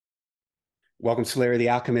Welcome to Larry the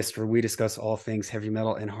Alchemist, where we discuss all things heavy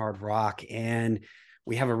metal and hard rock. And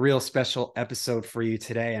we have a real special episode for you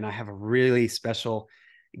today. And I have a really special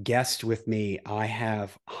guest with me. I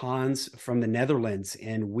have Hans from the Netherlands,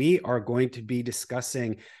 and we are going to be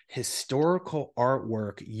discussing historical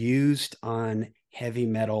artwork used on heavy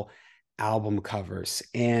metal album covers.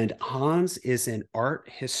 And Hans is an art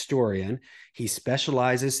historian. He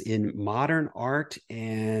specializes in modern art,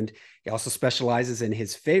 and he also specializes in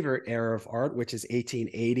his favorite era of art, which is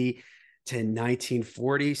 1880 to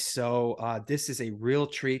 1940. So this is a real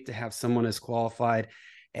treat to have someone as qualified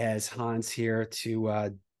as Hans here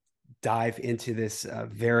to dive into this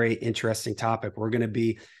very interesting topic. We're going to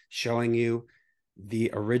be showing you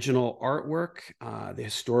the original artwork, the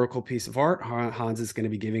historical piece of art. Hans is going to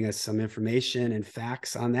be giving us some information and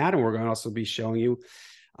facts on that. And we're going to also be showing you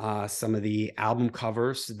some of the album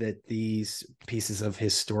covers that these pieces of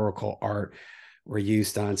historical art were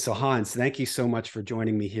used on. So Hans, thank you so much for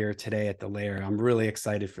joining me here today at the Lair. I'm really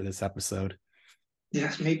excited for this episode.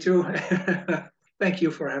 Yes, me too. Thank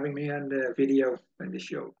you for having me on the video and the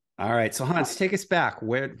show. All right. So Hans, take us back.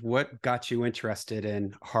 What got you interested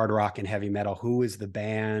in hard rock and heavy metal? Who was the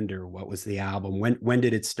band, or what was the album? When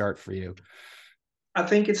did it start for you? I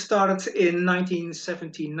think it started in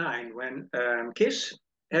 1979 when Kiss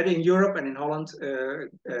had in Europe and in Holland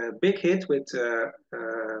a big hit with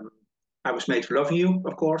I Was Made for Loving You,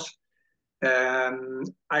 of course.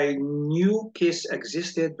 I knew Kiss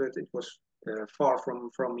existed, but it was far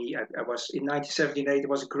from me. I was in 1978. I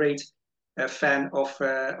was a great fan of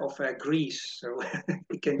Grease, so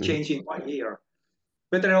it can change in 1 year.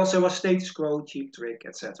 But there also was Status Quo, Cheap Trick,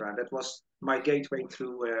 etc. That was my gateway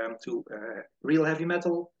to real heavy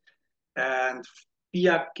metal. And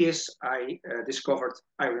via Kiss, I discovered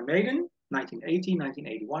Iron Maiden, 1980,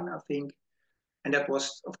 1981, I think. And that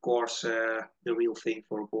was, of course, the real thing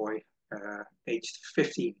for a boy aged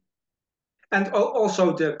 15. And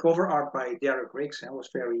also the cover art by Derek Riggs was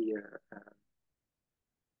very,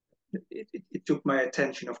 it took my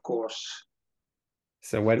attention, of course.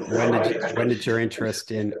 So when did your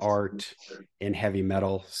interest in art in heavy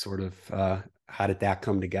metal sort of how did that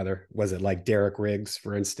come together? Was it like Derek Riggs,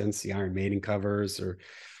 for instance, the Iron Maiden covers, or?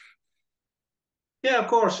 Yeah, of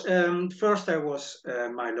course. First, there was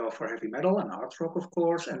my love for heavy metal and art rock, of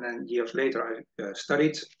course, and then years later, I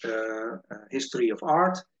studied history of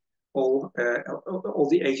art, all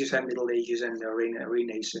the ages and Middle Ages and the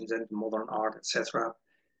Renaissance and modern art, etc.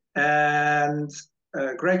 And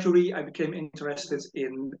gradually, I became interested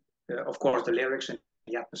in, of course, the lyrics and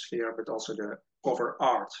the atmosphere, but also the cover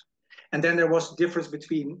art. And then there was a difference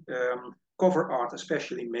between cover art,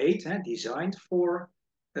 especially made, designed for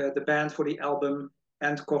the band, for the album,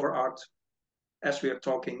 and cover art, as we are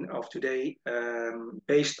talking of today,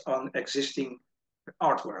 based on existing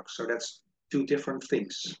artwork. So that's two different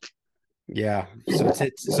things. Yeah.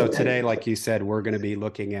 So today, like you said, we're going to be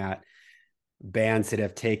looking at bands that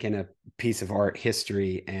have taken a piece of art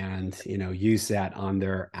history and use that on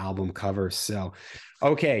their album covers. So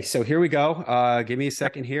okay, so here we go. Give me a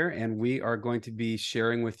second here, and we are going to be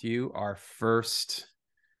sharing with you our first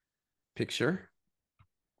picture.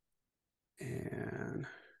 And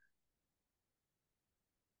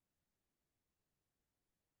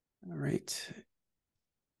all right.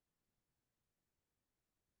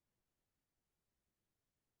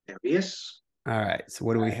 There he is. All right. So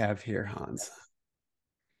what do we have here, Hans?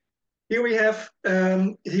 Here we have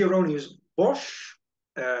Hieronymus Bosch,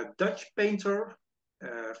 a Dutch painter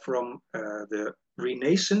from the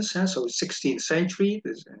Renaissance, so 16th century,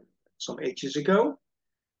 some ages ago.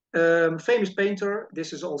 Famous painter.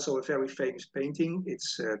 This is also a very famous painting.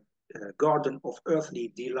 It's Garden of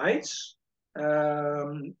Earthly Delights.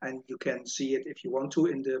 And you can see it if you want to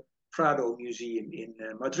in the Prado Museum in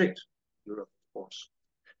Madrid, Europe, of course.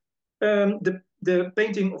 The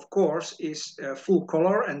painting, of course, is full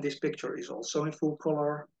color, and this picture is also in full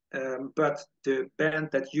color. But the band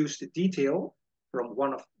that used the detail from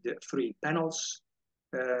one of the three panels,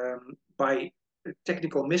 by a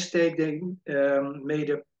technical mistake, they made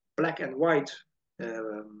a black and white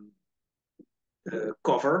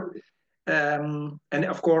cover. And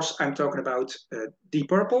of course, I'm talking about Deep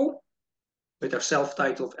Purple with their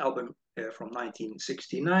self-titled album from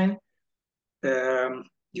 1969.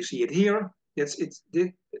 You see it here. This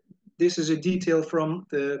is a detail from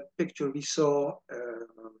the picture we saw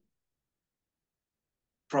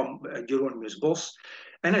from Hieronymus Bosch.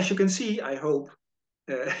 And as you can see, I hope,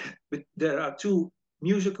 but there are two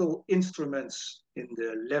musical instruments in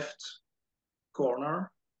the left corner,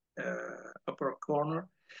 upper corner.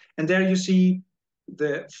 And there you see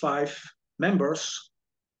the 5 members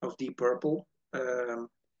of Deep Purple.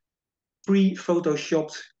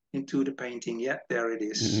 pre-photoshopped into the painting. Yeah, there it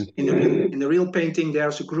is. Mm-hmm. In the real painting,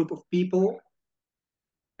 there's a group of people,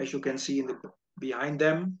 as you can see behind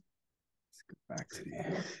them. Let's go back to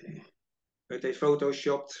the. But they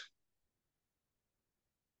photoshopped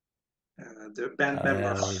the band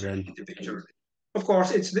members in the picture. Of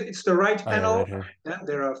course, it's the right panel. Right here. Yeah,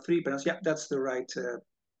 there are 3 panels. Yeah, that's the right.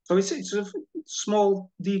 So it's a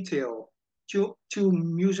small detail. Two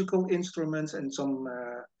musical instruments and some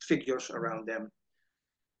figures around them.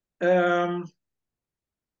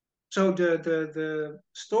 So the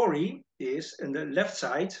story is in the left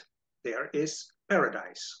side. There is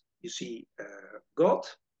paradise. You see God,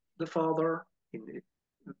 the Father, in the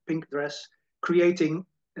pink dress, creating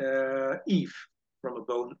Eve from a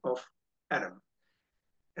bone of Adam.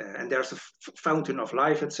 And there's a fountain of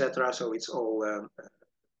life, etc. So it's all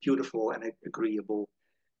beautiful and agreeable.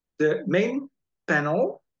 The main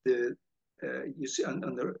panel, you see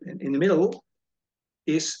in the middle,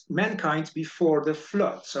 is mankind before the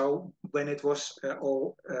flood. So when it was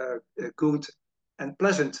all good and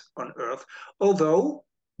pleasant on earth, although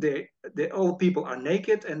all people are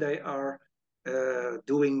naked and they are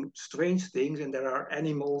doing strange things, and there are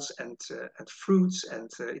animals and fruits and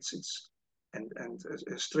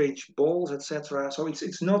strange balls, etc. So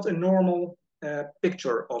it's not a normal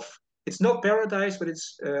picture of. It's not paradise, but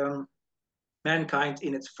it's mankind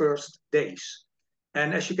in its first days.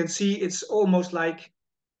 And as you can see, it's almost like,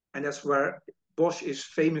 and that's where Bosch is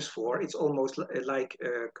famous for. It's almost like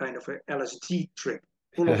a kind of an LSD trip,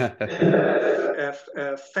 full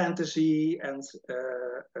of fantasy and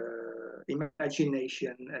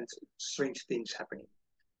imagination and strange things happening.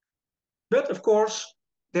 But of course,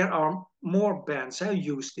 there are more bands who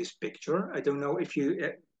use this picture. I don't know if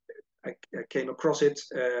you I came across it.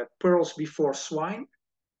 Pearls Before Swine.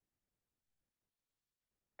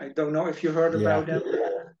 I don't know if you heard about them.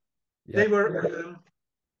 They were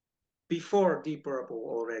before Deep Purple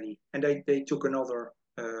already, and they took another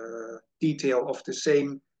detail of the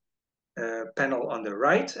same panel on the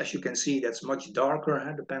right. As you can see, that's much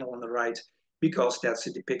darker, the panel on the right, because that's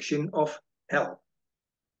a depiction of hell.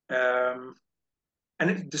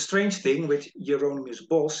 And the strange thing with Hieronymus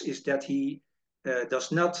Bosch is that he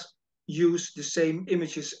does not use the same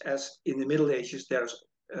images as in the Middle Ages. There's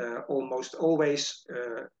almost always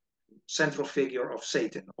a central figure of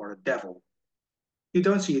Satan or a devil. You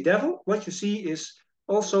don't see a devil. What you see is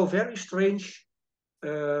also very strange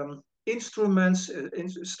instruments,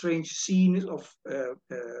 strange scenes of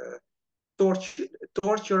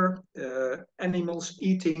torture, animals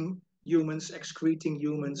eating humans, excreting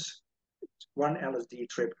humans, one LSD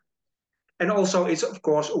trip. And also, it's of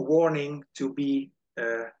course a warning to be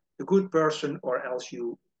a good person, or else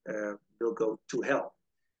you will go to hell.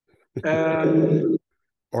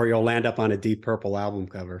 Or you'll land up on a Deep Purple album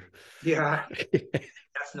cover. Yeah,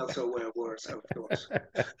 that's not so worse, of course.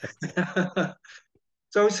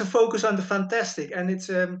 So it's a focus on the fantastic, and it's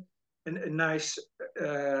a nice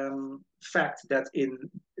fact that in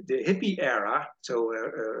the hippie era, so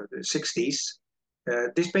the 60s,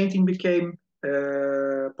 this painting became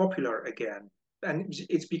popular again. And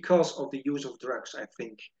it's because of the use of drugs, I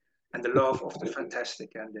think, and the love of the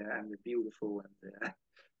fantastic and the beautiful.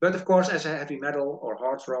 But of course, as a heavy metal or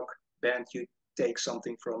hard rock band, you take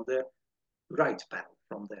something from the right panel,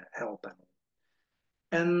 from the hell panel.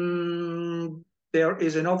 And there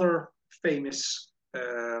is another famous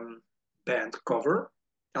band cover,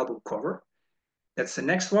 album cover. That's the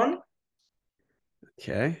next one.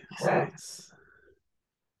 Okay. So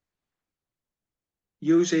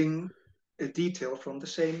using a detail from the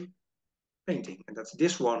same painting, and that's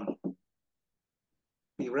this one.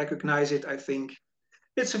 You recognize it, I think.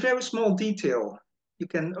 It's a very small detail. You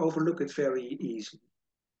can overlook it very easily.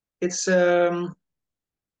 It's in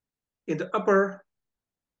the upper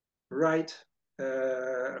right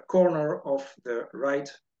corner of the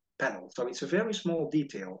right panel. So it's a very small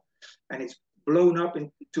detail, and it's blown up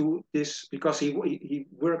into this because he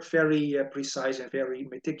worked very precise and very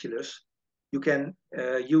meticulous. You can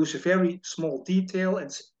use a very small detail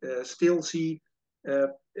and still see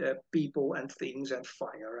people and things and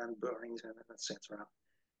fire and burnings and etc.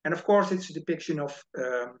 And of course, it's a depiction of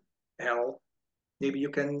hell. Maybe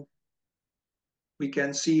we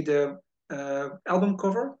can see the album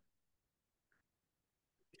cover.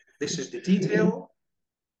 This is the detail.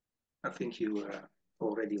 I think you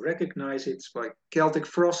already recognize it. It's by Celtic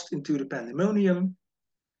Frost Into the Pandemonium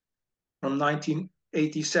from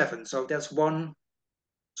 1987. So that's one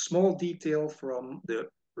small detail from the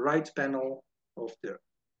right panel of the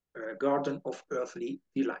Garden of Earthly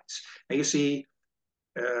Delights. And you see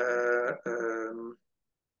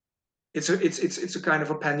it's a kind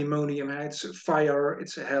of a pandemonium. It's a fire,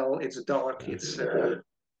 it's a hell, it's dark, it's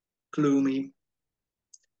gloomy.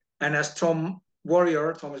 And as Thomas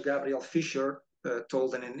Gabriel Fischer,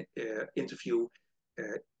 told in an interview,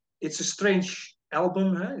 it's a strange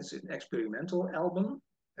album. It's an experimental album,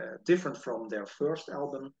 different from their first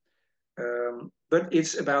album, but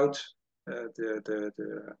it's about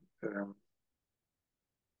the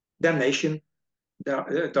damnation,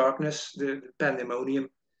 darkness, the pandemonium.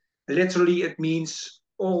 Literally, it means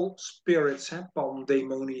all spirits,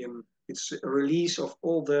 pandemonium. It's a release of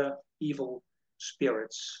all the evil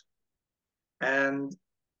spirits. And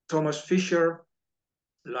Thomas Fisher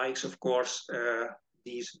likes, of course,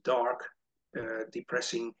 these dark,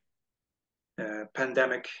 depressing,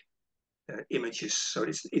 pandemic images. So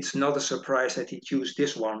it's not a surprise that he chose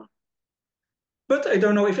this one. But I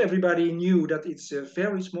don't know if everybody knew that it's a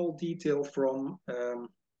very small detail from the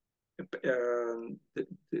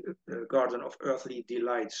Garden of Earthly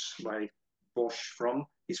Delights by Bosch.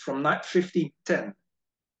 It's from 1510.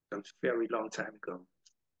 So it's a very long time ago.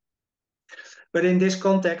 But in this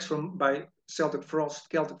context, by Celtic Frost,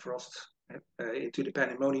 into the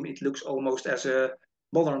pandemonium, it looks almost as a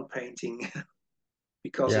modern painting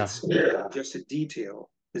because it's just a detail.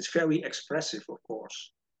 It's very expressive, of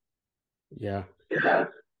course. Yeah.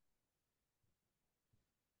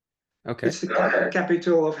 Okay. It's the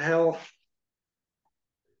capital of hell,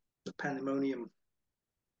 the pandemonium.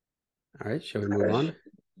 All right. Shall we move on?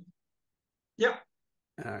 Yeah.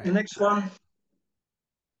 All right. The next one.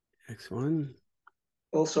 Next one.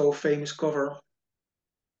 Also a famous cover.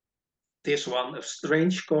 This one, a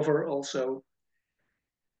strange cover also.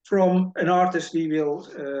 From an artist we will,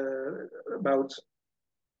 about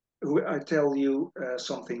who I tell you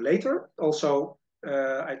something later. Also,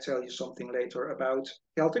 I tell you something later about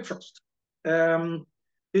Celtic Frost.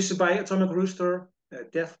 This is by Atomic Rooster,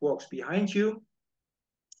 Death Walks Behind You.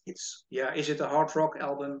 Is it a hard rock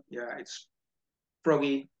album? Yeah, it's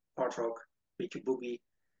proggy, hard rock, boogie boogie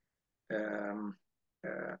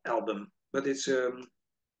album. But it's a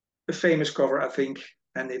famous cover, I think,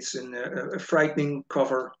 and it's a frightening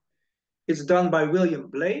cover. It's done by William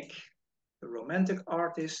Blake, a romantic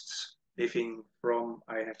artist living from,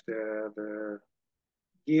 I have the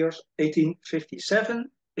years, 1757,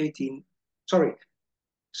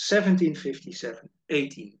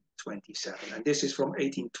 1827. And this is from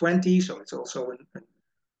 1820, so it's also an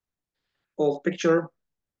old picture.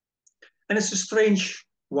 And it's a strange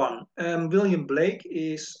one. William Blake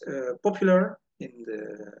is popular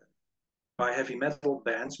by heavy metal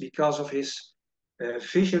bands because of his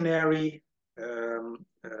visionary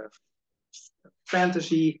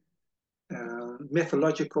fantasy,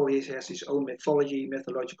 mythological. He has his own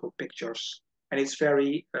mythological pictures, and it's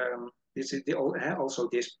very. This is also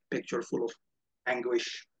this picture full of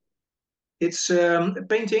anguish. It's a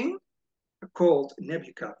painting called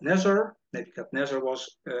Nebuchadnezzar. Nebuchadnezzar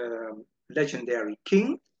was a legendary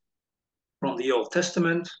king from the Old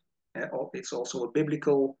Testament. It's also a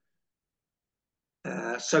biblical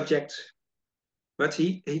subject, but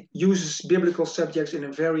he uses biblical subjects in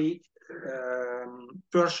a very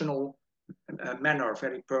personal manner,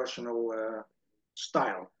 very personal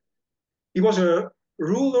style. He was a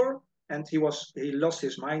ruler, and he lost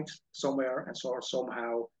his mind somewhere and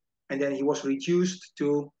somehow, and then he was reduced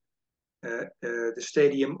to the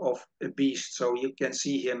stadium of a beast. So you can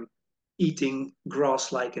see him eating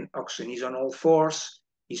grass like an oxen. He's on all fours.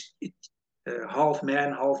 He's half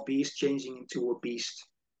man, half beast, changing into a beast.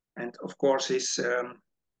 And of course, his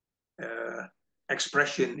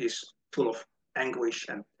expression is full of anguish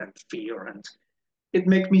and fear. And it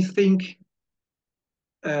makes me think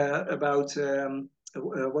about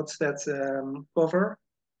what's that cover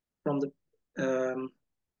from the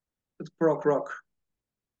prog rock,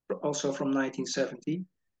 also from 1970.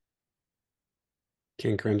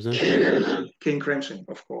 King Crimson. King Crimson,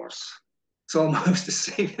 of course. It's almost the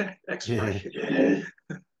same expression. Yeah.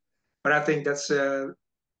 But I think that's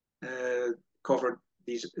covered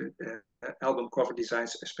these album cover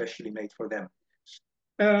designs especially made for them.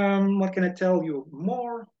 What can I tell you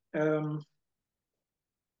more?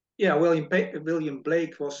 William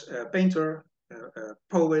Blake was a painter, a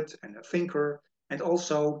poet, and a thinker, and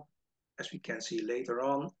also, as we can see later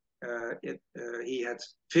on, he had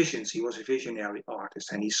visions. He was a visionary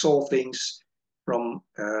artist, and he saw things from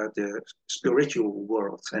the spiritual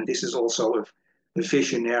world. And this is also a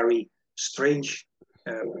visionary, strange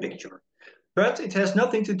picture. But it has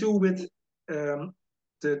nothing to do with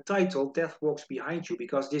the title "Death Walks Behind You,"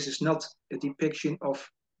 because this is not a depiction of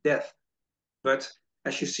death. But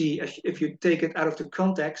as you see, if you take it out of the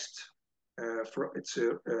context, it's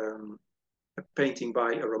a a painting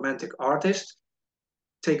by a romantic artist,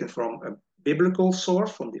 taken from a biblical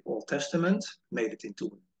source from the Old Testament, made it into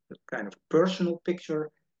a kind of personal picture.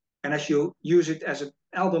 And as you use it as an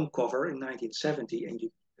album cover in 1970 and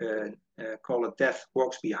you call it Death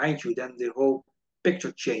Walks Behind You, then the whole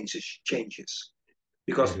picture changes.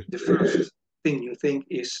 Because the first thing you think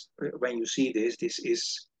is, when you see this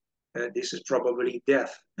is probably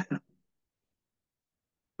death.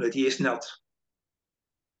 But he is not.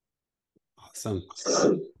 Awesome.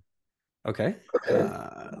 Okay.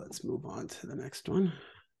 Let's move on to the next one.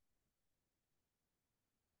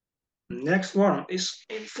 Next one is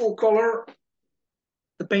in full color.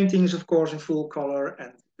 The painting is, of course, in full color,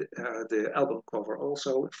 and the album cover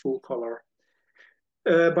also in full color.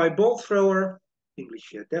 By Bolt Thrower,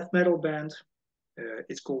 English death metal band.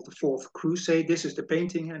 It's called The Fourth Crusade. This is the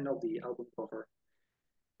painting and not the album cover,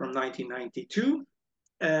 from 1992.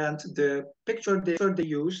 And the picture they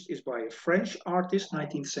used is by a French artist,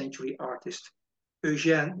 19th century artist,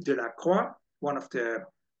 Eugène Delacroix, one of the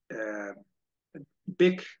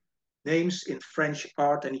big names in French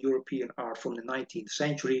art and European art from the 19th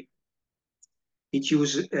century. He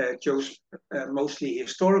chose mostly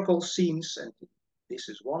historical scenes, and this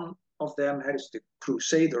is one of them. That is the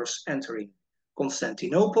Crusaders entering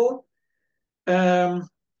Constantinople.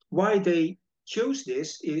 Why they chose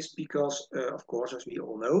this is because, of course, as we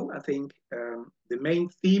all know, I think the main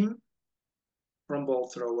theme from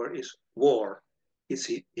Bolt Thrower is war. It's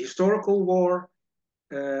historical war,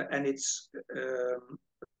 and it's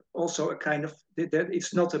also a kind of,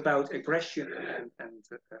 it's not about aggression and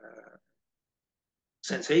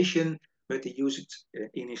sensation, but they use it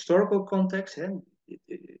in historical context. And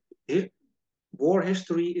war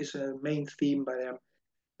history is a main theme by them,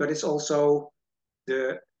 but it's also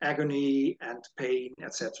the agony and pain,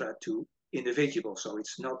 etc., to individuals. So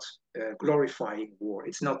it's not glorifying war.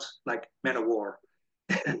 It's not like Men of War.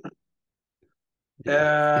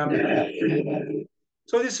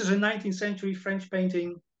 So this is a 19th century French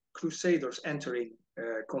painting, Crusaders entering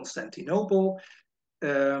Constantinople.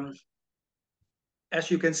 As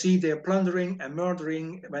you can see, they're plundering and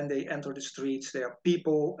murdering when they enter the streets. There are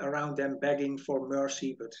people around them begging for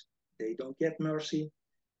mercy, but they don't get mercy.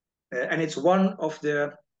 And it's one of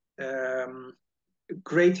the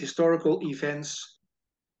great historical events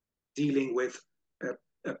dealing with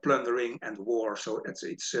plundering and war. So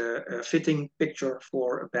it's a fitting picture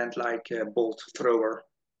for a band like Bolt Thrower.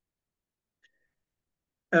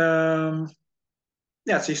 Yeah,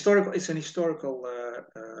 it's historical. It's an historical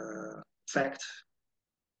fact.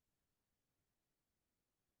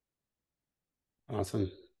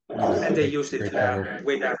 Awesome. And they used it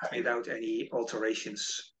without any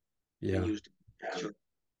alterations. Yeah. They used it.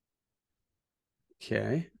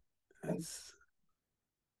 Okay.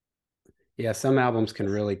 Yeah, some albums can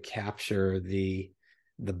really capture the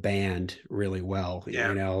band really well,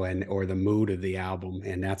 you know, and or the mood of the album.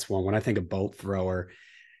 And that's one. When I think of Bolt Thrower,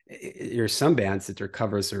 there's some bands that their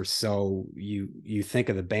covers are so you think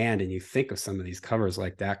of the band and you think of some of these covers,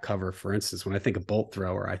 like that cover, for instance. When I think of Bolt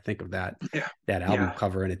Thrower, I think of that album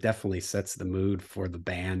cover, and it definitely sets the mood for the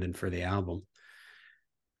band and for the album.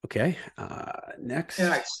 Okay, next.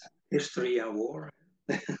 Yeah, it's history and war.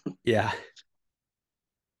 Yeah.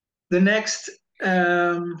 The next,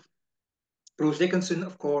 Bruce Dickinson,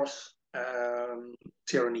 of course,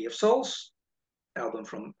 Tyranny of Souls, album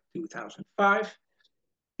from 2005.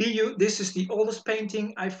 This is the oldest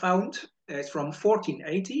painting I found. It's from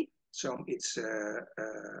 1480, so it's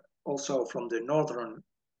also from the Northern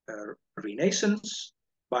Renaissance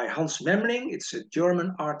by Hans Memling. It's a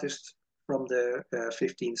German artist from the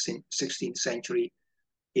 15th, 16th century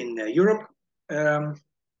in Europe.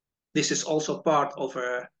 This is also part of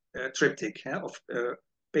a triptych of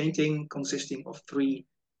painting consisting of 3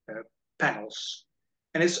 panels,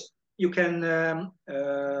 and it's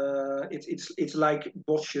like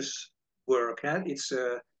Bosch's work. It's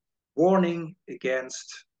a warning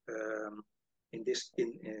against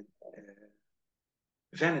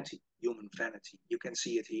vanity, human vanity. You can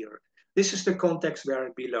see it here. This is the context where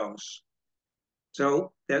it belongs.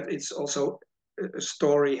 So that it's also a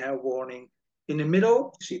story, a warning. In the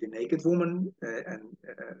middle, you see the naked woman and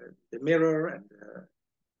the mirror and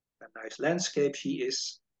a nice landscape. She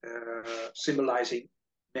is symbolizing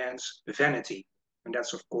man's vanity. And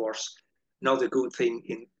that's, of course, not a good thing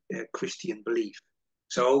in Christian belief.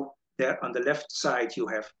 So there on the left side, you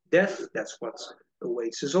have death. That's what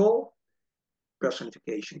awaits us all.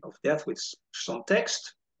 Personification of death with some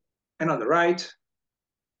text. And on the right,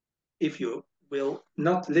 if you will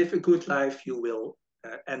not live a good life, you will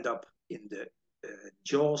end up in the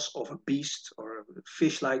jaws of a beast or a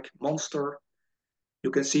fish-like monster.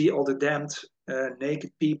 You can see all the damned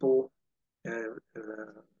naked people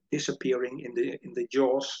disappearing in the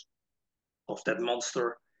jaws of that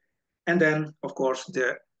monster. And then, of course,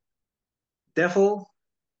 the devil,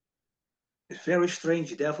 a very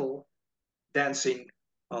strange devil, dancing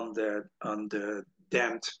on the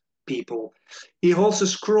damned people. He holds a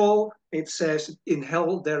scroll. It says, "In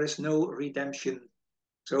hell there is no redemption.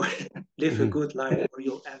 So live a good life, or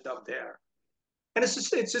you'll end up there." And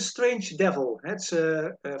it's a strange devil. It's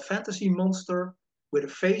a fantasy monster with a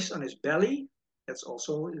face on his belly. That's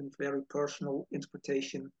also a very personal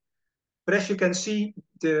interpretation. But as you can see,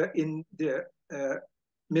 in the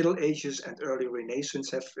Middle Ages and early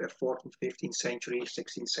Renaissance, 14th, 15th century,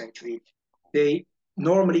 16th century, they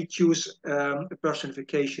normally choose a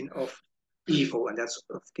personification of evil, and that's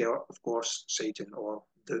of course Satan or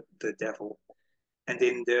the devil. And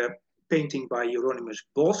in the painting by Hieronymus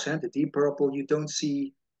Bosch, the Deep Purple, you don't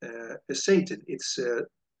see a Satan. It's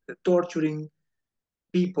torturing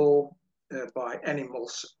people by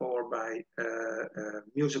animals or by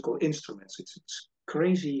musical instruments. It's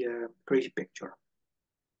crazy, crazy picture.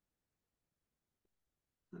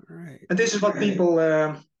 All right. And this is what people,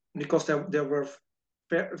 because there were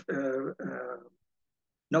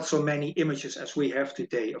not so many images as we have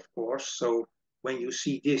today, of course. So when you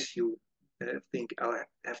see this, you think, I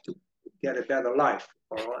have to get a better life,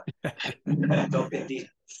 or end up in these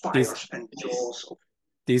fires and jaws.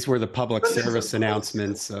 These were the public service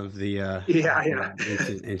announcements of the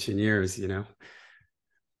ancient years, you know.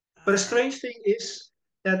 But a strange thing is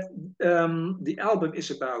that the album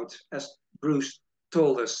is about, as Bruce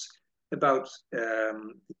told us, about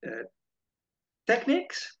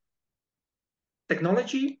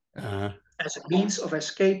technology as a means of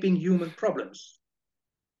escaping human problems.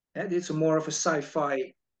 And it's more of a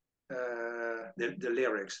sci-fi, the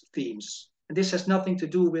lyrics, themes. And this has nothing to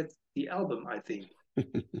do with the album, I think.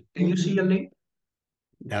 Can you see a link?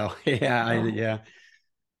 No, yeah, yeah.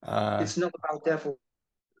 It's not about devils,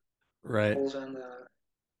 right. And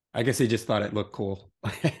I guess he just thought it looked cool.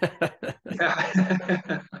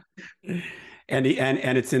 yeah.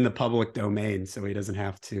 and it's in the public domain, so he doesn't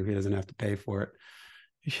have to pay for it.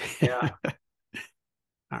 Yeah.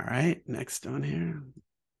 All right, next one here.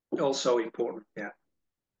 Also important, yeah.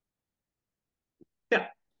 Yeah.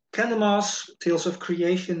 Candlemas, Tales of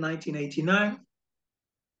Creation, 1989.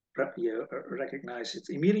 You recognize it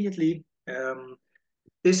immediately.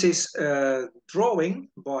 This is a drawing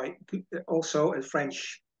by also a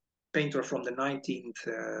French painter from the 19th,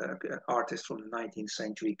 artist from the 19th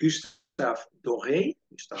century, Gustave Doré,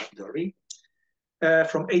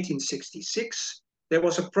 from 1866. There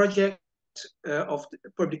was a project of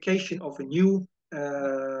the publication of a new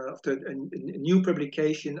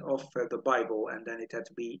publication of the Bible, and then it had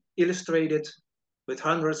to be illustrated with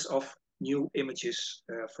hundreds of new images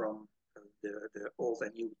from the Old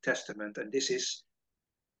and New Testament. And this is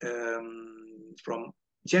from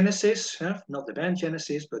Genesis, not the band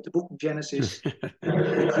Genesis, but the book Genesis,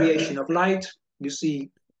 the creation of light. You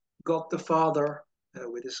see God the Father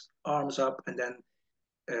with his arms up, and then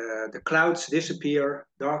the clouds disappear,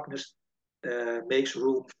 darkness makes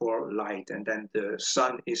room for light, and then the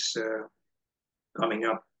sun is coming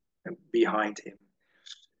up behind him.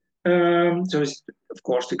 So it's, of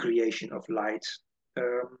course, the creation of light.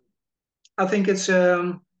 I think it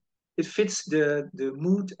fits the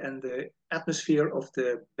mood and the atmosphere of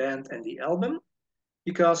the band and the album,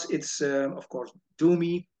 because it's, of course,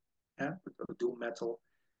 doomy, doom metal.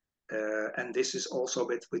 And this is also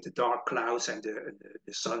with the dark clouds and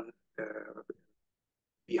the sun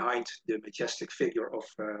behind the majestic figure of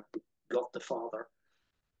God the Father.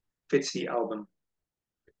 Fits the album.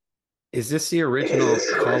 Is this the original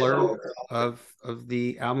color of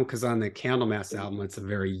the album? Because on the Candlemas album, it's a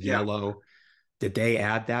very yellow. Yeah. Did they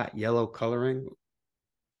add that yellow coloring?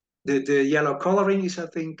 The yellow coloring is, I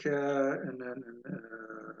think, done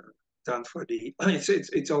for the.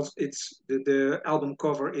 It's also the album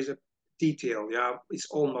cover is a detail. Yeah, it's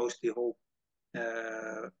almost the whole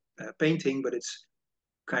painting, but it's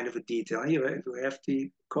kind of a detail. Here, if you have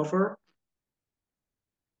the cover,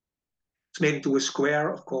 it's made into a square,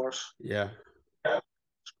 of course. Yeah.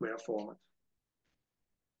 Square format.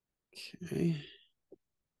 Okay.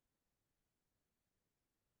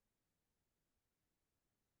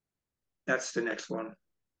 That's the next one.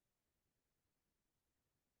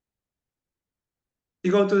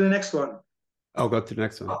 You go to the next one. I'll go to the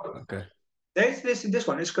next one. Okay. This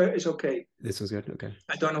one is okay. This was good. Okay.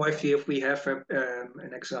 I don't know if we have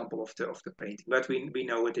an example of the painting, but we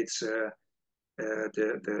know it. It's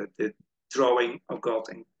the drawing of God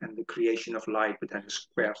and the creation of light, but then the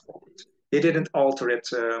square format. They didn't alter it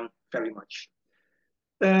very much.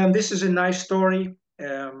 This is a nice story.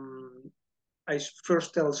 I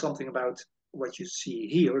first tell something about what you see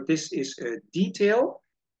here. This is a detail,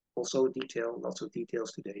 also detail, lots of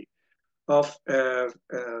details today, of a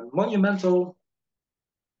monumental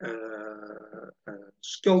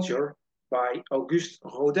sculpture by Auguste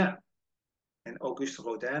Rodin. And Auguste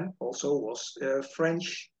Rodin also was a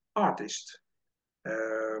French artist,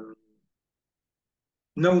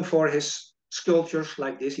 known for his sculptures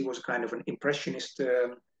like this. He was kind of an impressionist,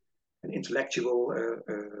 an intellectual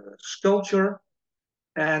sculpture.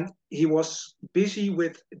 And he was busy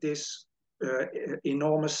with this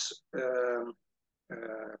enormous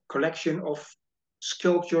collection of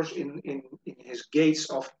sculptures in his Gates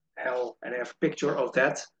of Hell. And I have a picture of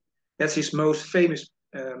that. That's his most famous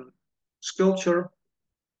sculpture.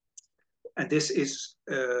 And this is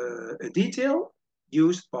a detail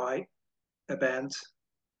used by a band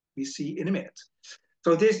we see in a minute.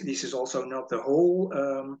 So this is also not the whole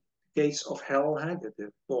Gates of Hell,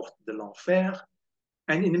 the Porte de l'Enfer.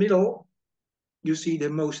 And in the middle, you see the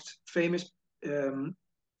most famous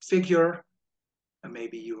figure, and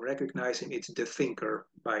maybe you recognize him, it's The Thinker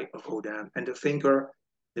by Rodin. And The Thinker,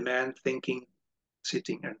 the man thinking,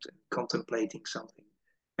 sitting and contemplating something.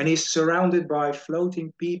 And he's surrounded by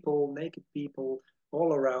floating people, naked people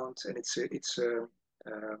all around, and it's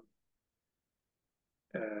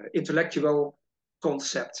intellectual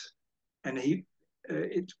concept. And I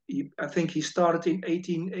think he started in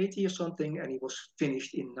 1880 or something, and he was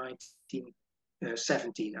finished in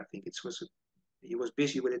 1917. I think he was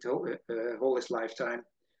busy with it all his lifetime.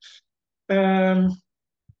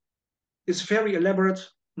 It's very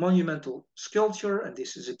elaborate, monumental sculpture, and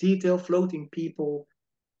this is a detail, floating people.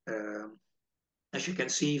 As you can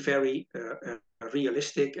see, very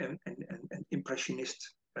realistic and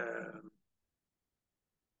impressionist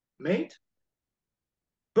made.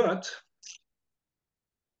 But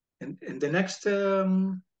in the next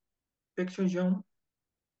picture, John,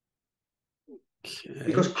 okay.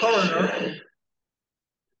 Because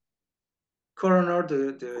Coroner,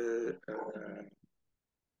 the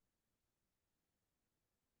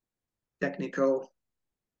technical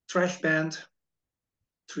thrash band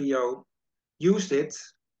trio used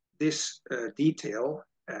this detail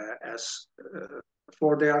as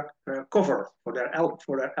for their cover, for their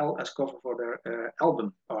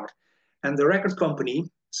album art. And the record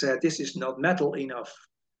company said, this is not metal enough.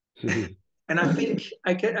 And I think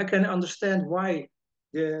I can understand why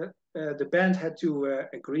the band had to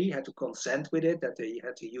agree, had to consent with it, that they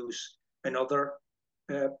had to use another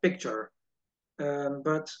picture.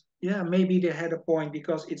 But yeah, maybe they had a point,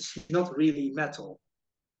 because it's not really metal.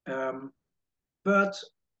 But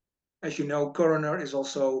as you know, Coroner is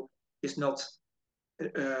not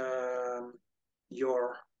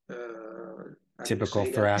your typical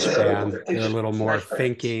thrash band. They're a little more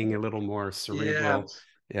thinking, a little more cerebral.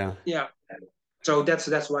 Yeah. So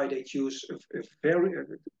that's why they choose a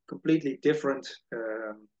completely different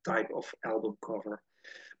type of album cover.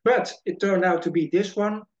 But it turned out to be this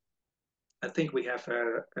one. I think we have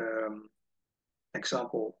an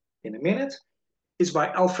example in a minute. It's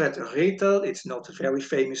by Alfred Rethel. It's not a very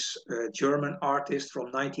famous German artist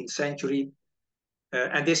from 19th century.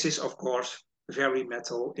 And this is, of course, very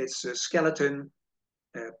metal. It's a skeleton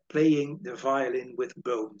playing the violin with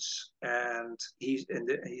bones. And he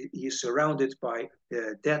is surrounded by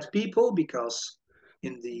dead people, because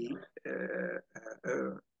in the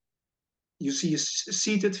you see a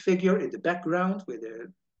seated figure in the background with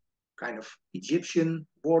a kind of Egyptian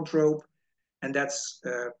wardrobe, and that's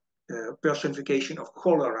personification of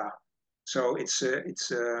cholera. So it's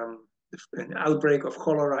an outbreak of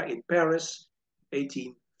cholera in Paris,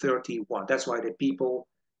 1831. That's why the people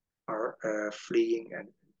are fleeing and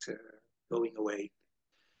going away.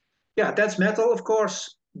 Yeah, that's metal, of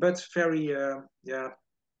course, but very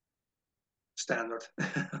standard.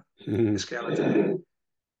 The skeleton.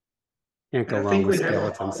 Can't go wrong with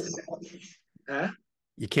skeletons.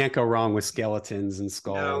 You can't go wrong with skeletons and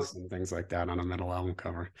skulls and things like that on a metal album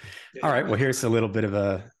cover. Yeah. All right, well, here's a little bit of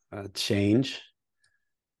a change.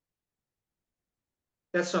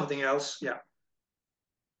 That's something else, yeah.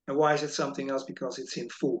 And why is it something else? Because it's in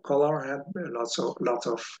full color. Lots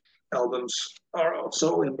of albums are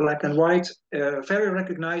also in black and white. Very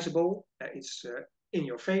recognizable. It's in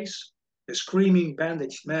your face. A screaming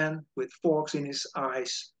bandaged man with forks in his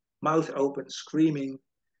eyes, mouth open, screaming.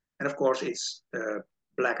 And of course, it's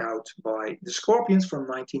Blackout by the Scorpions from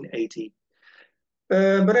 1980.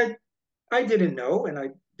 But I didn't know, and I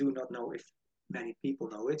do not know if many people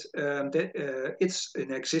know it, that it's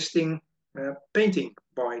an existing painting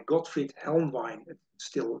by Gottfried Helnwein, a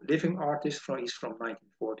still living artist. He's from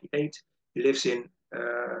 1948. He lives in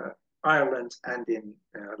Ireland and in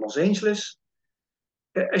Los Angeles.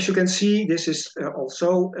 As you can see, this is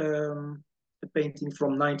also a painting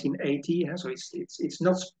from 1980. So it's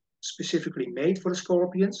not specifically made for the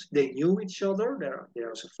scorpions. They knew each other.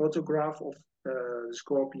 There's a photograph of the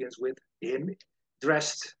scorpions with him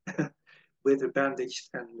dressed with the bandage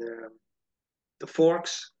and the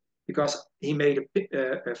forks, because he made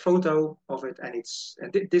a photo of it, and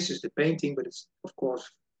this is the painting, but it's of course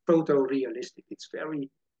photorealistic. It's very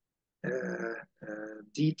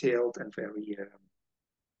detailed and very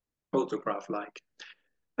photograph-like.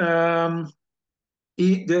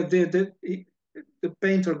 The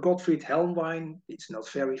painter Gottfried Helnwein, it's not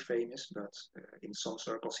very famous, but in some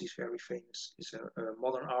circles he's very famous. He's a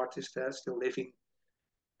modern artist, still living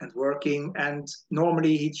and working, and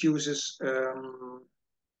normally he chooses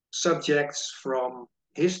subjects from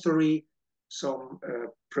history, some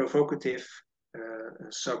provocative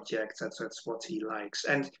subjects. That's what he likes,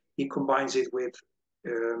 and he combines it with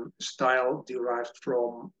style derived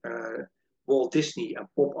from Walt Disney and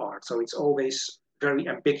pop art. So it's always very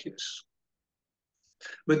ambiguous.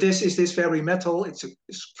 But this is very metal. It's a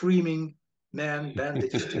screaming man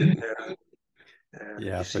bandaged.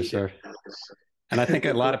 Yeah, for sure. And I think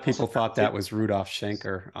a lot of people thought that was Rudolf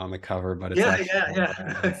Schenker on the cover, but it's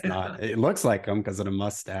it's not. It looks like him because of the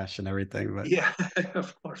mustache and everything. But yeah,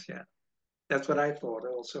 of course, yeah. That's what I thought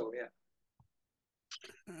also, yeah.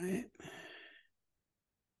 All right.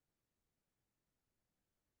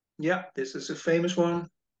 Yeah, this is a famous one.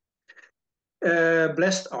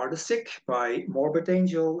 Blessed Are the Sick by Morbid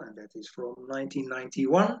Angel, and that is from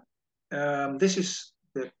 1991. This is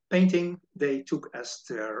the painting they took as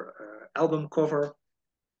their album cover.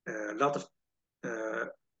 A lot of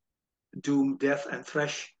doom, death, and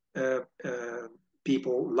thrash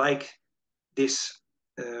people like this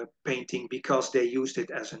painting because they used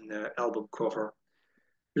it as an album cover.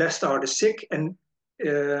 Blessed Are the Sick, and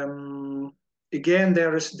again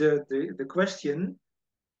there is the question: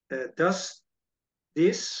 does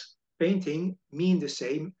this painting mean the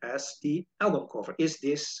same as the album cover? Is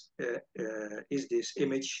this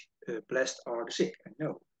image Blessed Are the Sick? And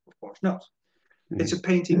no, of course not. It's a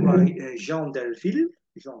painting by Jean Delville.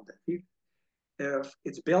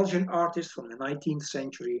 It's a Belgian artist from the 19th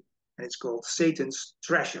century, and it's called Satan's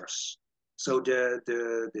Treasures. So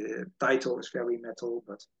the title is very metal,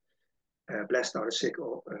 but Blessed Are the Sick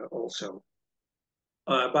also.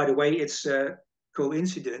 By the way, it's a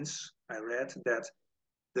coincidence, I read, that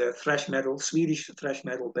the Swedish thrash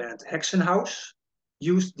metal band Hexenhaus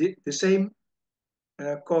used the same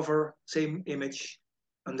cover, same image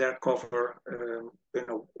on their cover,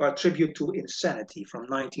 a tribute to Insanity from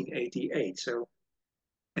 1988. So,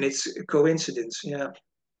 and it's a coincidence, yeah.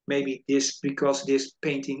 Maybe because this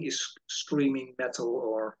painting is screaming metal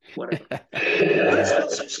or whatever. But it's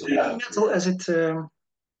not so screaming metal as it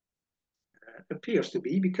appears to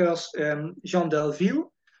be, because Jean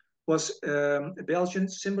Delville was a Belgian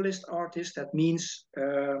symbolist artist. That means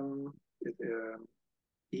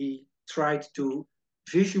he tried to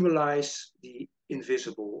visualize the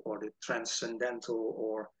invisible or the transcendental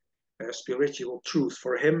or spiritual truth.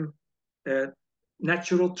 For him,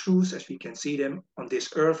 natural truths, as we can see them on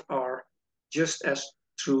this earth, are just as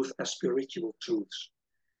truth as spiritual truths.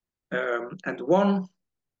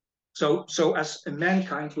 So as a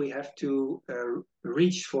mankind, we have to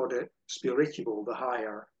reach for the spiritual, the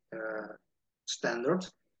higher standard.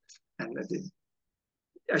 And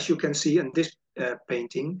as you can see in this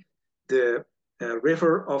painting, the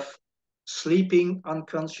river of sleeping,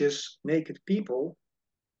 unconscious, naked people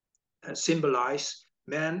symbolize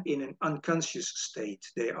man in an unconscious state.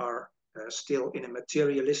 They are still in a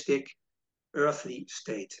materialistic, earthly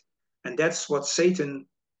state. And that's what Satan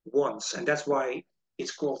wants. And that's why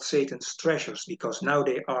it's called Satan's treasures, because now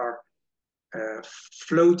they are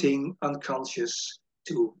floating unconscious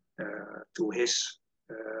to his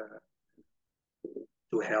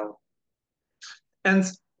to hell. And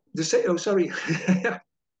there's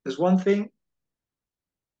one thing.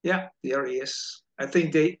 Yeah, there he is. I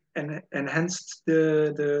think they enhanced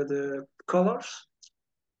the colors.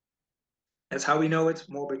 That's how we know it.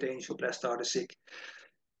 Morbid Angel, Blessed Are the Sick.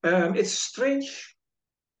 It's strange.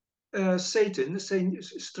 Satan, the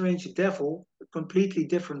strange devil, completely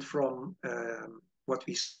different from what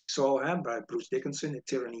we saw by Bruce Dickinson, The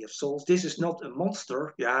Tyranny of Souls. This is not a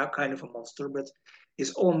monster, yeah, kind of a monster, but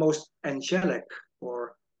is almost angelic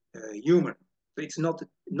or human. It's not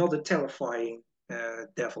a terrifying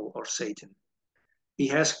devil or Satan. He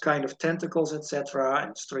has kind of tentacles, etc.,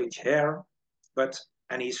 and strange hair,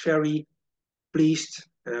 and he's very pleased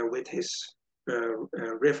with his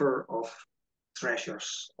river of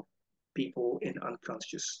treasures, people in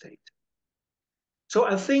unconscious state. So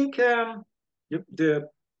I think the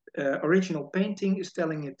original painting is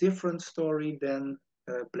telling a different story than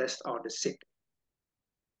Blessed Are the Sick.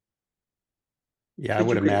 Yeah, I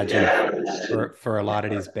would imagine for a lot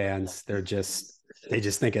of these bands, they just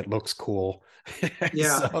think it looks cool.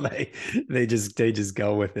 Yeah. So they just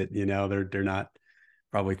go with it, they're not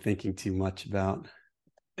probably thinking too much about.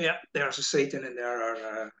 Yeah, there's a Satan in there.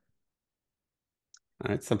 All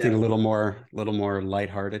right, something a little more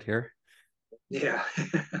lighthearted here. Yeah.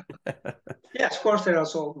 Yeah, of course, there are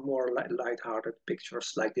also more light-hearted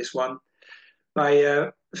pictures like this one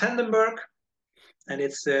by Vandenberg, and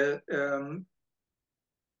it's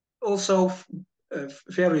also a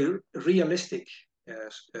very realistic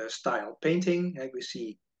style painting. We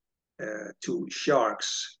see two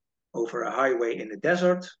sharks over a highway in the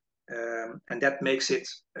desert, and that makes it,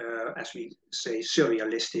 as we say,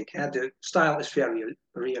 surrealistic. The style is very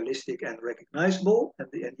realistic and recognizable, and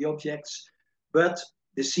the objects, but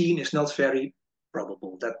the scene is not very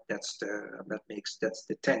probable. That's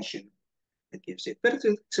the tension it gives it. But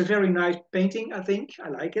it's a very nice painting. I think I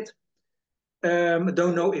like it. I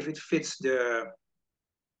don't know if it fits the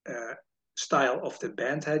style of the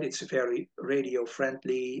band. It's a very radio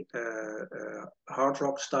friendly hard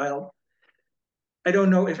rock style. I don't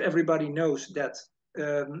know if everybody knows that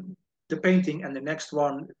the painting and the next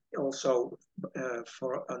one also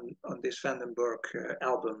on this Vandenberg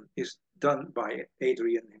album is done by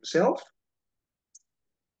Adrian himself.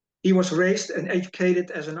 He was raised and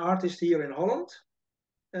educated as an artist here in Holland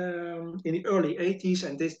in the early 80s,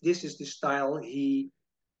 and this is the style he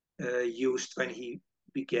used when he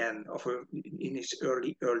began in his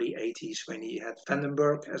early 80s, when he had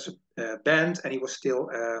Vandenberg as a band, and he was still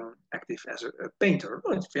active as a painter.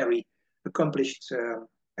 Well, it's very accomplished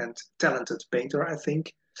and talented painter, I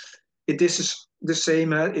think. This is the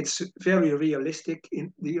same. It's very realistic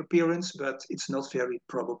in the appearance, but it's not very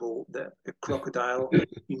probable that a crocodile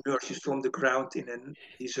emerges from the ground in a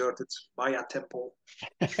deserted Maya temple.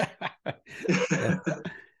 Yeah.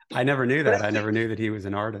 I never knew that. I never knew that he was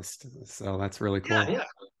an artist. So that's really cool. Yeah.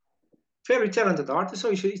 Very talented artist. So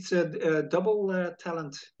it's a double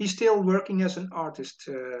talent. He's still working as an artist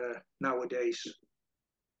nowadays,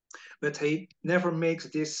 but he never makes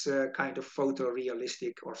this kind of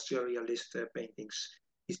photorealistic or surrealist paintings.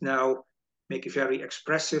 He's now making very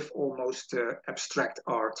expressive, almost abstract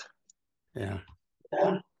art. Yeah.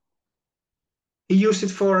 He used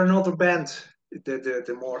it for another band,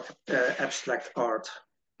 the more abstract art.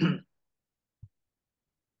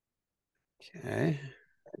 Okay.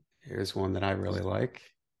 Here's one that I really like.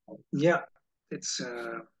 Yeah, it's.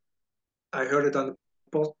 I heard it on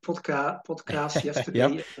the podcast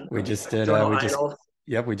yesterday. Yep, we just did.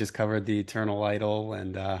 We just covered the Eternal Idol,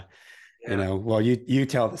 and well, you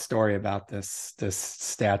tell the story about this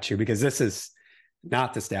statue, because this is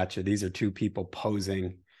not the statue. These are two people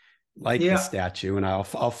posing like the statue, and I'll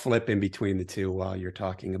flip in between the two while you're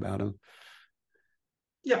talking about them.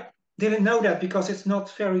 Yeah, didn't know that because it's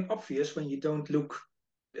not very obvious when you don't look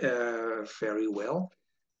very well.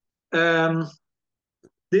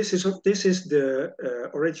 This is the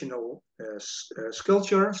original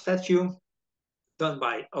sculpture statue done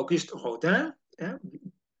by Auguste Rodin,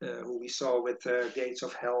 who we saw with Gates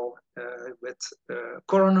of Hell with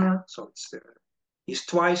Coroner. So he's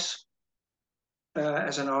twice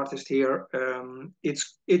as an artist here. The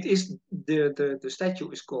statue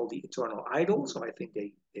is called the Eternal Idol, so I think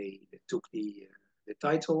they took the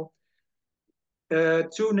title.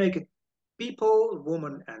 Two naked people, a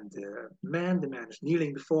woman and a man. The man is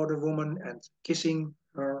kneeling before the woman and kissing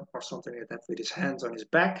her or something like that with his hands on his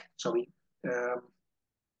back. So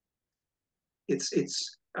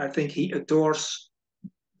I think he adores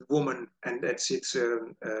the woman, and it's a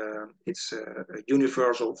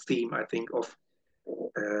universal theme, I think, of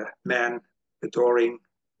men adoring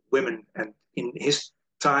women. And in his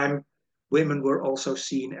time, women were also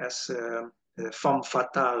seen as femme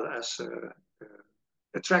fatale, as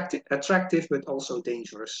attractive, but also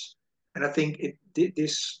dangerous. And I think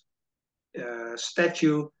this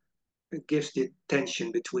statue gives the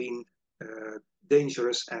tension between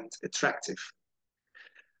dangerous and attractive.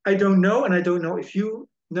 I don't know, and I don't know if you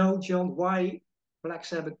know, John, why Black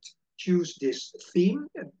Sabbath choose this theme,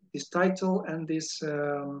 this title, and this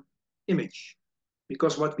image.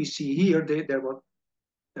 Because what we see here, there were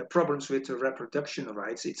problems with the reproduction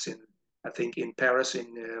rights. It's I think, in Paris,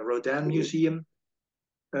 in Rodin Museum.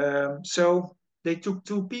 So they took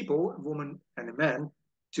two people, a woman and a man,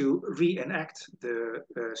 to reenact the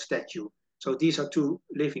statue. So these are two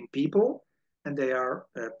living people, and they are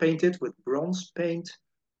painted with bronze paint,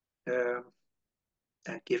 and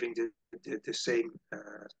giving the same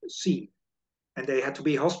scene. And they had to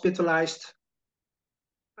be hospitalized,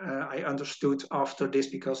 I understood, after this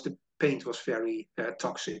because the paint was very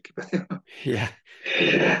toxic. Yeah.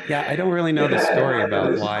 Yeah, I don't really know the story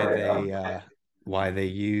about why they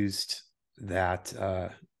used that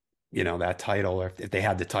that title, or if they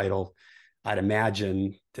had the title. I'd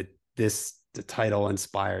imagine that the title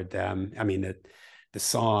inspired them. I mean, the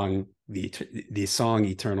song the song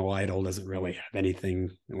Eternal Idol doesn't really have anything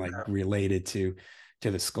like related to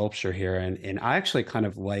the sculpture here, and I actually kind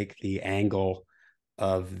of like the angle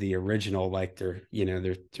of the original, like they're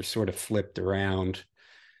sort of flipped around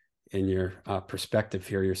in your perspective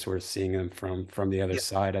here. You're sort of seeing them from the other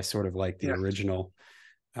side. I sort of like the original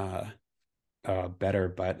uh, better,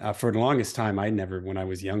 but for the longest time, when I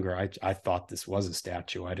was younger, I thought this was a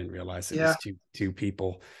statue. I didn't realize it was two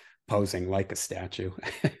people posing like a statue.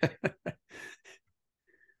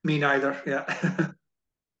 Me neither. Yeah.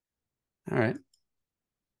 All right.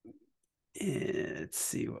 Let's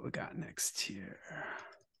see what we got next here.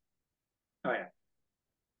 Oh yeah.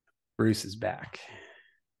 Bruce is back.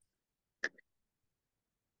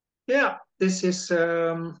 Yeah, this is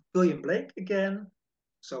William Blake again.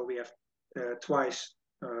 So we have twice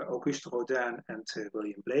Auguste Rodin and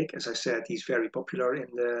William Blake. As I said, he's very popular in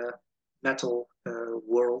the metal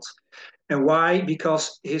world. And why?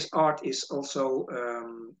 Because his art is also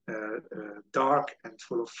dark and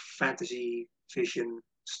full of fantasy, vision,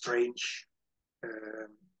 strange,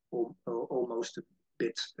 almost a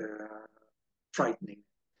bit frightening.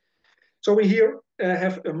 So we here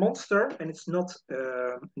have a monster, and it's not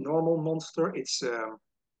a normal monster. It's a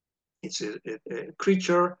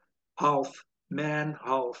creature, half man,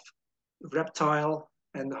 half reptile,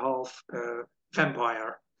 and half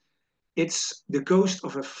vampire. It's the ghost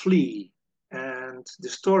of a flea, and the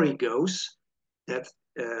story goes that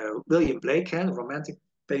William Blake, a romantic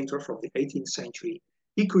painter from the 18th century,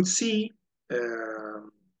 he could see uh,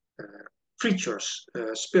 creatures,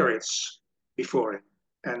 spirits before him.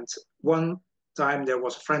 And one time there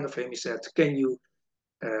was a friend of him, he said, "Can you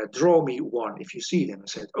draw me one if you see them?" I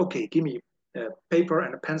said, "Okay, give me a paper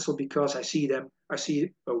and a pencil because I see them. I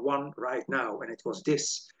see one right now." And it was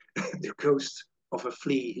this, the ghost of a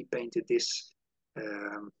flea. He painted this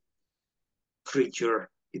creature.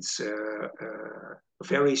 It's a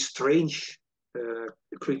very strange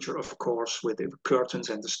creature, of course, with the curtains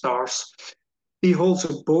and the stars. He holds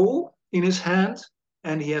a bowl in his hand,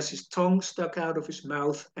 and he has his tongue stuck out of his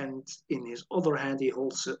mouth, and in his other hand he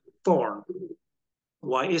holds a thorn.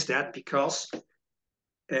 Why is that? Because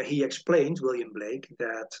he explained, William Blake,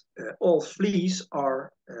 that all fleas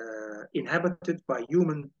are inhabited by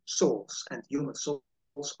human souls, and human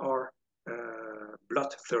souls are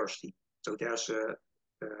bloodthirsty. So there's a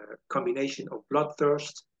combination of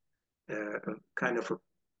bloodthirst, a kind of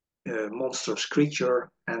a monstrous creature,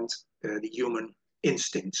 and the human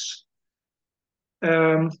instincts.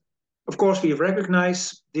 Of course, we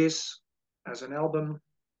recognize this as an album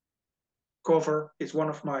cover. It's one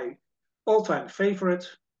of my all-time favorite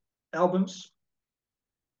albums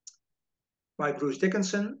by Bruce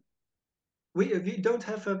Dickinson. We don't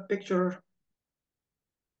have a picture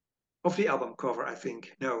of the album cover, I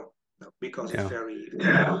think. No, because it's very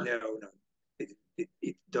no.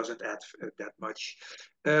 It doesn't add that much.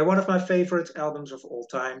 One of my favorite albums of all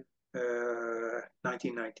time,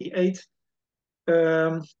 1998.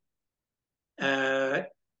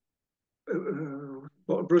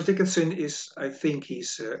 Bruce Dickinson is, I think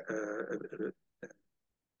he's a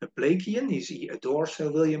Blakean. He adores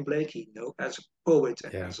William Blake. He knows as a poet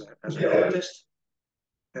and as an artist,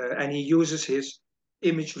 and he uses his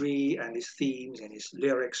imagery and his themes and his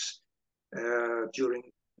lyrics during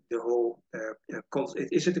the whole.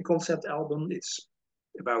 Is it a concept album? It's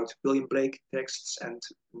about William Blake texts and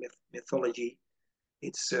mythology.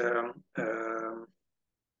 It's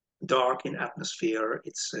dark in atmosphere.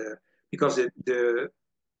 It's because the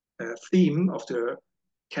theme of the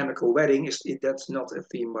Chemical Wedding that's not a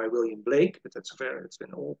theme by William Blake, but it's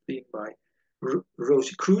an old theme by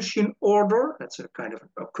Rosicrucian order. That's a kind of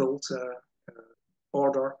occult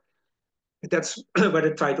order. That's where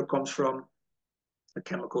the title comes from, A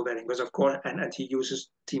Chemical Wedding. Because of course, and he uses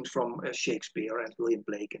themes from Shakespeare and William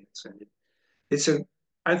Blake, and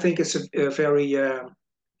I think it's a very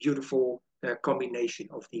beautiful combination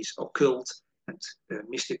of these occult and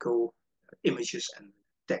mystical images and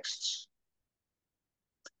texts.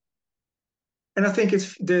 And I think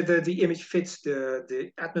it's the image fits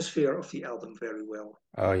the atmosphere of the album very well.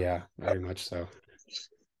 Oh yeah, very much so.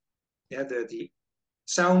 Yeah, the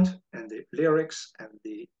sound and the lyrics and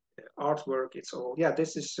the artwork, it's all, yeah,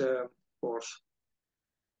 this is of course,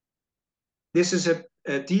 this is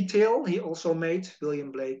detail he also made,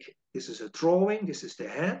 William Blake. This is a drawing. This is the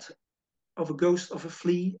head of a ghost of a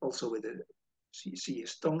flea, also with a, see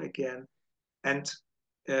his tongue again, and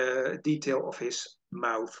detail of his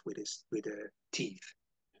mouth with the teeth.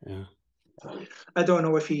 Yeah. I don't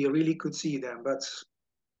know if he really could see them, but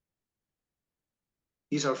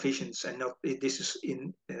these are visions, and not this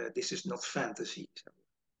is not fantasy.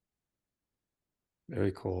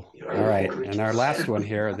 Very cool. All right, and our last one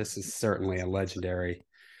here. This is certainly a legendary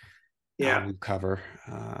album cover.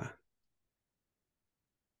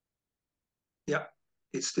 Yeah,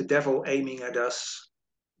 it's the devil aiming at us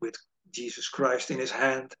with Jesus Christ in his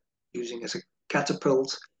hand, using as a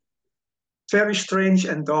catapult. Very strange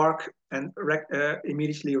and dark, and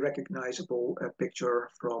immediately recognizable picture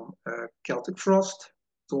from Celtic Frost,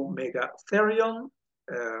 to Megatherion,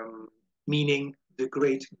 meaning the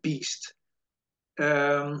great beast.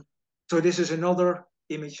 So this is another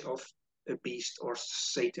image of a beast or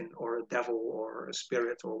Satan or a devil or a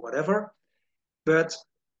spirit or whatever, but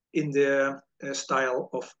in the style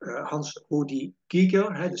of Hans Rudi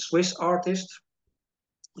Giger, the Swiss artist,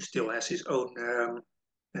 who still has his own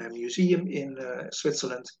museum in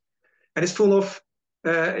Switzerland, and it's full of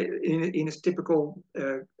in its typical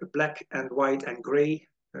black and white and gray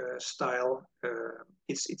style.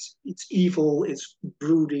 It's evil, it's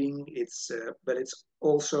brooding, but it's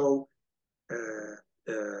also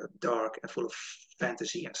dark and full of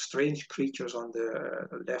fantasy and strange creatures on the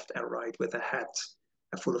left and right, with a hat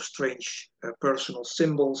and full of strange personal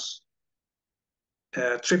symbols.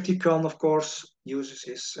 Triptychon, of course, uses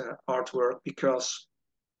his artwork because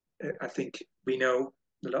I think we know,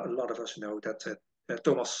 a lot of us know, that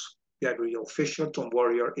Thomas Gabriel Fischer, Tom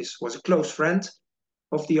Warrior, was a close friend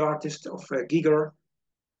of the artist, of Giger.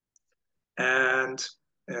 And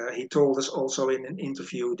he told us also in an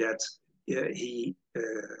interview that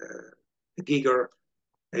Giger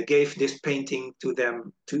gave this painting to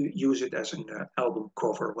them to use it as an album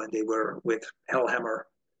cover when they were with Hellhammer,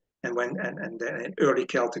 and then early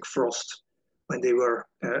Celtic Frost, when they were,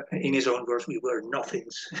 in his own words, we were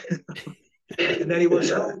nothings. And then he was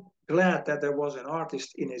so glad that there was an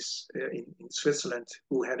artist in Switzerland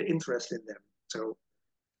who had interest in them. So,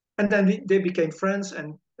 and then they became friends,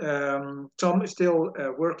 and Tom is still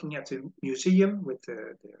working at the museum with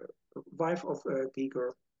the wife of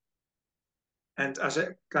Giger, and as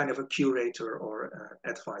a kind of a curator or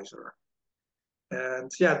advisor.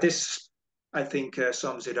 And yeah, this, I think,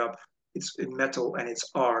 sums it up. It's metal and it's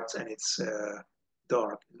art and it's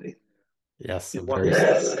dark. Yes, a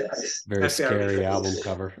very scary album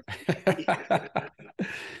cover.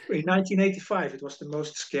 In 1985, it was the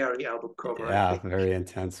most scary album cover. Yeah, very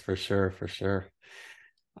intense, for sure, for sure.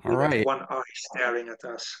 All right. One eye staring at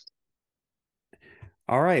us.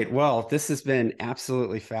 All right. Well, this has been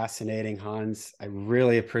absolutely fascinating, Hans. I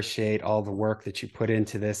really appreciate all the work that you put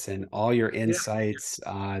into this and all your insights.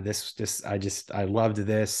 Yeah. I loved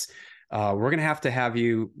this. We're going to have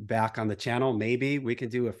you back on the channel. Maybe we can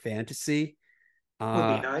do a fantasy.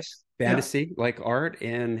 Would be nice. Fantasy like art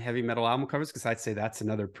and heavy metal album covers, because I'd say that's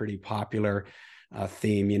another pretty popular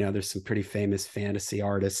theme. You know, there's some pretty famous fantasy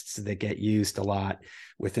artists that get used a lot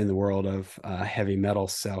within the world of heavy metal.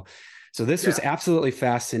 So this was absolutely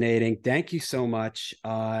fascinating. Thank you so much.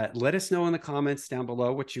 Let us know in the comments down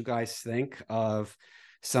below what you guys think of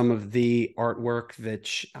some of the artwork that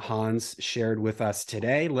Hans shared with us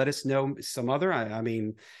today. Let us know some other, I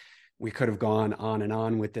mean, we could have gone on and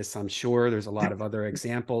on with this, I'm sure. There's a lot of other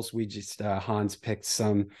examples. We just, Hans picked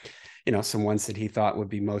some, some ones that he thought would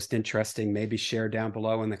be most interesting. Maybe share down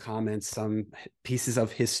below in the comments some pieces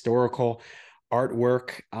of historical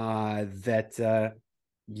artwork that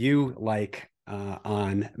you like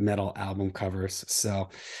on metal album covers. So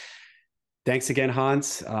thanks again,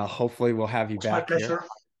 Hans. Hopefully we'll have you back here.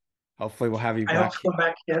 Hopefully we'll have you back. I hope to come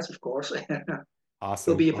back. Yes, of course.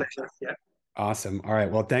 Awesome. It'll be a pleasure. Yeah. Awesome. All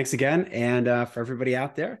right. Well, thanks again. And for everybody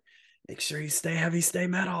out there, make sure you stay heavy, stay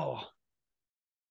metal.